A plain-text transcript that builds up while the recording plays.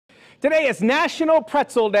Today is National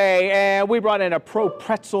Pretzel Day, and we brought in a pro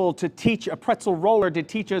pretzel to teach, a pretzel roller to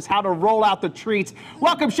teach us how to roll out the treats.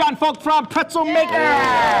 Welcome, Sean Folk from Pretzel Maker.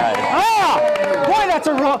 Oh, boy, that's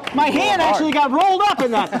a roll. My hand actually got rolled up in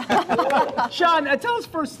that. Sean, tell us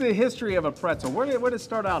first the history of a pretzel. Where did it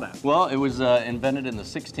start out at? Well, it was invented in the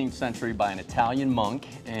 16th century by an Italian monk,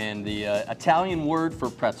 and the Italian word for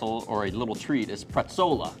pretzel, or a little treat, is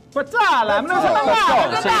prezzola. Prezzola.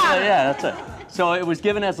 So, yeah, that's it. So it was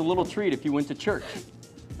given as a little treat if you went to church.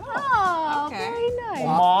 Oh, okay. Very nice.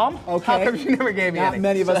 Mom, okay. How come you never gave me any? Not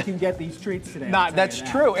many of us can get these treats today. That's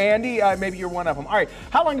true. Andy, maybe you're one of them. All right,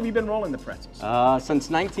 how long have you been rolling the pretzels? Since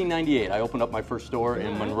 1998. I opened up my first store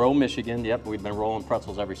in Monroe, Michigan. Yep, we've been rolling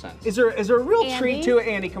pretzels ever since. Is there a real treat to it,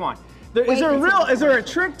 Andy? Come on. Is there a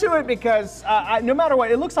trick to it? Because no matter what,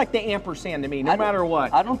 it looks like the ampersand to me, no matter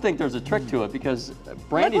what. I don't think there's a trick to it because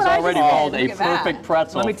Brandy's already rolled a perfect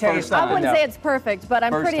pretzel. Let me tell you something. I wouldn't say it's perfect, but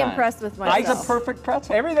I'm pretty impressed with myself. It's a perfect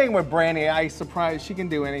pretzel. Everything with Brandy, I surprised she can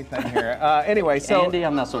do anything here. Anyway, so Andy,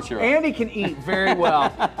 I'm not so sure. Andy can eat very well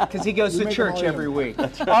because he goes to church every week.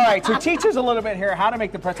 All right, so teach us a little bit here how to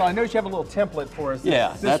make the pretzel. I noticed you have a little template for us.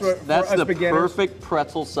 Yeah, that's the perfect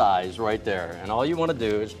pretzel size right there. And all you want to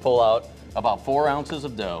do is pull out about 4 ounces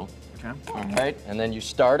of dough. Okay. Right, and then you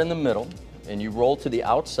start in the middle, and you roll to the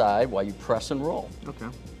outside while you press and roll. Okay.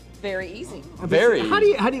 Very easy. Very. How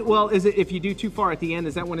do you? Well, is it if you do too far at the end?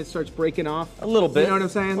 Is that when it starts breaking off? A little bit. You know what I'm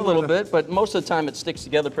saying? A little bit, but most of the time it sticks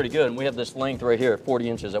together pretty good. And we have this length right here, 40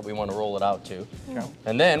 inches, that we want to roll it out to. Okay.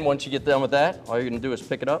 And then once you get done with that, all you're going to do is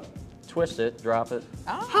pick it up, twist it, drop it.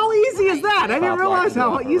 Oh. How easy is that? I didn't realize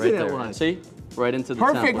how easy that was. See? Right into the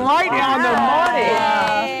perfect, template. right on the money.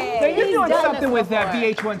 Hey, now you're doing something with that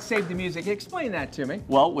VH1 Save the Music. Explain that to me.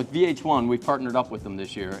 Well, with VH1, we've partnered up with them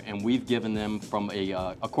this year, and we've given them from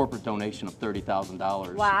a corporate donation of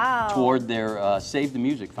 $30,000 toward their Save the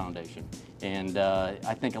Music Foundation. And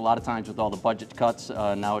I think a lot of times with all the budget cuts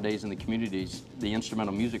nowadays in the communities, the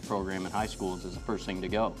instrumental music program in high schools is the first thing to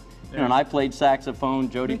go. You know, and I played saxophone,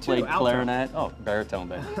 Jody played clarinet. Oh, baritone,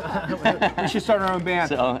 baby. We should start our own band.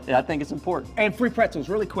 So I think it's important. And free pretzels,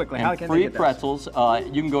 really quickly. And how can free pretzels,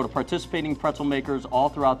 you can go to participating pretzel makers all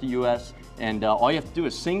throughout the U.S., and all you have to do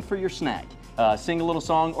is sing for your snack. Sing a little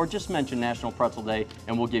song, or just mention National Pretzel Day,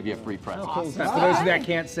 and we'll give you a free pretzel. Awesome. For those that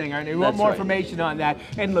can't sing, we want more information on that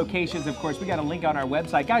and locations, of course. We got a link on our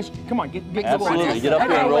website. Guys, come on, get Absolutely, get up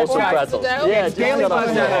here and roll some pretzels. Yeah,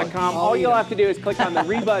 dailybuzz.com. All you'll have to do is click on the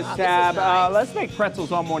Rebuzz tab. Let's make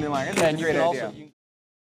pretzels all morning long. That's a great idea.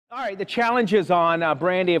 All right, the challenge is on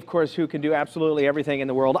Brandy, of course, who can do absolutely everything in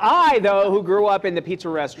the world. I, though, who grew up in the pizza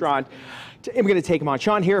restaurant, I'm going to take him on.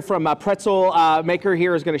 Sean here from Pretzel Maker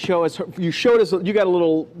here is going to show us. You showed us. You got a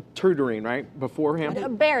little tutoring, right,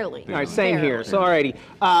 beforehand? Barely. All right, same here. So, all righty.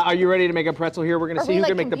 Are you ready to make a pretzel here? We're going to see who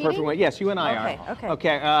can make the perfect one. Yes, you and I are. Okay.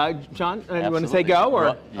 Okay. Sean, you want to say go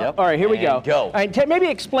or? Yep. All right, here we go. Go. All right, maybe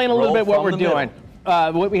explain a little bit what we're doing.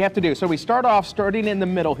 What we have to do. So we starting in the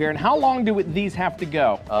middle here. And how long do these have to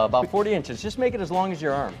go? About 40 inches. Just make it as long as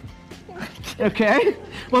your arm. Okay.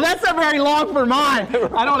 Well, that's not very long for mine.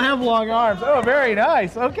 I don't have long arms. Oh, very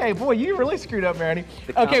nice. Okay, boy, you really screwed up, Brandy.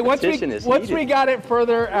 Okay, once we got it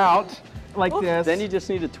further out, like this. Then you just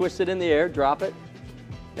need to twist it in the air, drop it,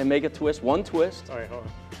 and make a twist. One twist. All right, hold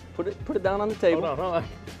on. Put it down on the table.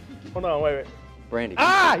 Hold on, wait. Brandy.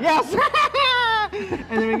 Ah, yes! And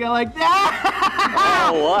then we go like that.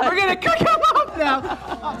 Oh, what? We're gonna cook them up now.